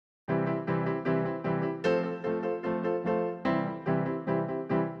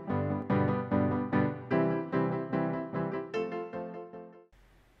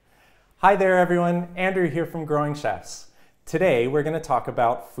Hi there everyone, Andrew here from Growing Chefs. Today we're going to talk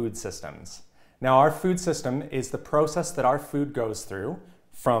about food systems. Now our food system is the process that our food goes through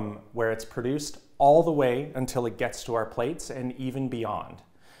from where it's produced all the way until it gets to our plates and even beyond.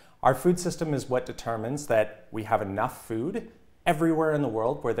 Our food system is what determines that we have enough food everywhere in the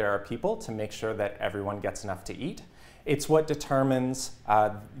world where there are people to make sure that everyone gets enough to eat. It's what determines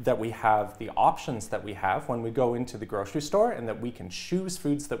that we have the options that we have when we go into the grocery store and that we can choose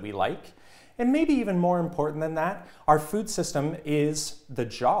foods that we like. And maybe even more important than that, our food system is the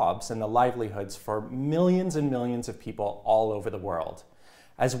jobs and the livelihoods for millions and millions of people all over the world.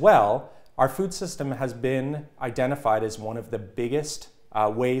 As well, our food system has been identified as one of the biggest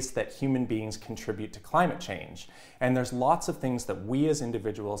ways that human beings contribute to climate change. And there's lots of things that we as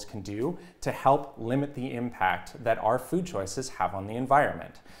individuals can do to help limit the impact that our food choices have on the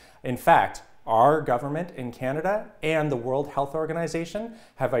environment. In fact, our government in Canada and the World Health Organization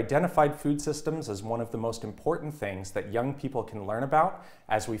have identified food systems as one of the most important things that young people can learn about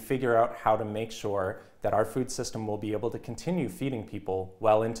as we figure out how to make sure that our food system will be able to continue feeding people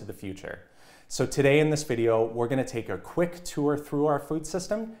well into the future. So today in this video, we're going to take a quick tour through our food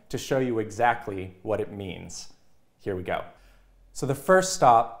system to show you exactly what it means. Here we go. So the first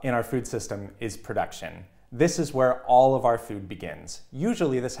stop in our food system is production. This is where all of our food begins.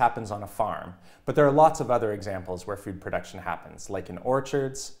 Usually this happens on a farm, but there are lots of other examples where food production happens, like in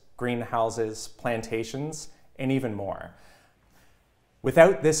orchards, greenhouses, plantations, and even more.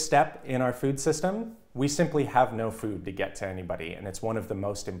 Without this step in our food system, we simply have no food to get to anybody, and it's one of the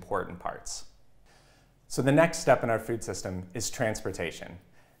most important parts. So the next step in our food system is transportation.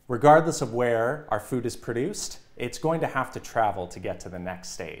 Regardless of where our food is produced, it's going to have to travel to get to the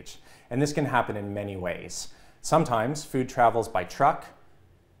next stage. And this can happen in many ways. Sometimes food travels by truck,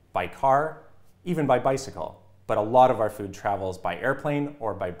 by car, even by bicycle. But a lot of our food travels by airplane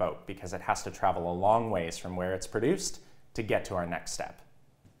or by boat because it has to travel a long ways from where it's produced to get to our next step.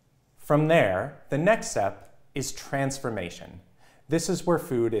 From there, the next step is transformation. This is where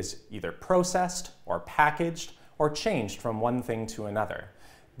food is either processed or packaged or changed from one thing to another.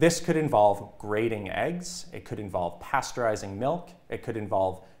 This could involve grating eggs, it could involve pasteurizing milk, it could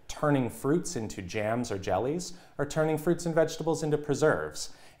involve turning fruits into jams or jellies, or turning fruits and vegetables into preserves.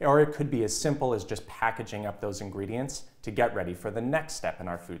 Or it could be as simple as just packaging up those ingredients to get ready for the next step in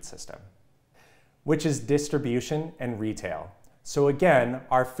our food system, which is distribution and retail. So again,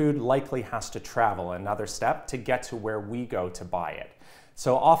 our food likely has to travel another step to get to where we go to buy it.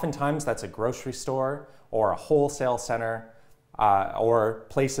 So oftentimes that's a grocery store or a wholesale center or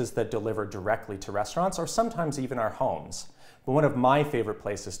places that deliver directly to restaurants or sometimes even our homes. But one of my favorite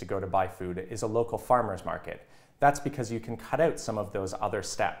places to go to buy food is a local farmer's market. That's because you can cut out some of those other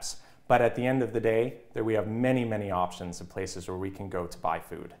steps. But at the end of the day, we have many, many options of places where we can go to buy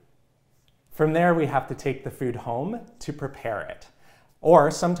food. From there, we have to take the food home to prepare it. Or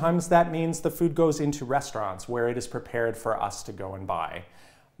sometimes that means the food goes into restaurants where it is prepared for us to go and buy.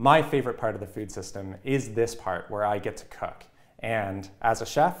 My favorite part of the food system is this part where I get to cook. And as a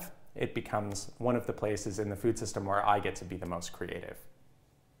chef, it becomes one of the places in the food system where I get to be the most creative.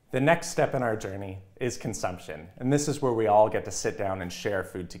 The next step in our journey is consumption, and this is where we all get to sit down and share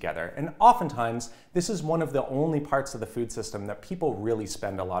food together. And oftentimes, this is one of the only parts of the food system that people really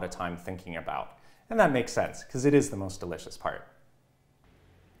spend a lot of time thinking about. And that makes sense, because it is the most delicious part.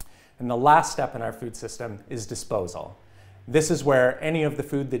 And the last step in our food system is disposal. This is where any of the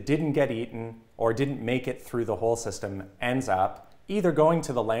food that didn't get eaten or didn't make it through the whole system ends up either going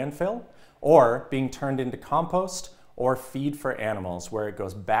to the landfill or being turned into compost or feed for animals, where it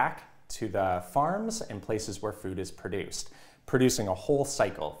goes back to the farms and places where food is produced, producing a whole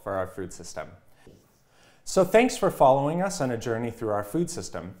cycle for our food system. So thanks for following us on a journey through our food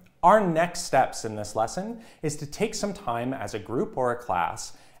system. Our next steps in this lesson is to take some time as a group or a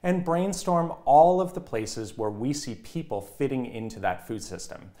class and brainstorm all of the places where we see people fitting into that food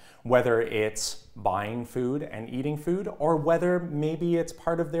system, whether it's buying food and eating food, or whether maybe it's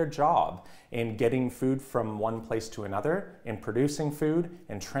part of their job in getting food from one place to another, in producing food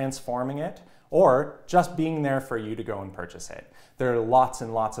and transforming it, or just being there for you to go and purchase it. There are lots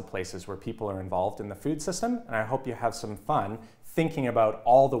and lots of places where people are involved in the food system, and I hope you have some fun thinking about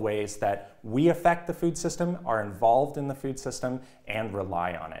all the ways that we affect the food system, are involved in the food system, and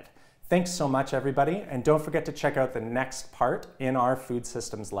rely on it. Thanks so much, everybody, and don't forget to check out the next part in our food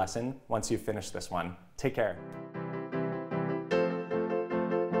systems lesson once you finish this one. Take care.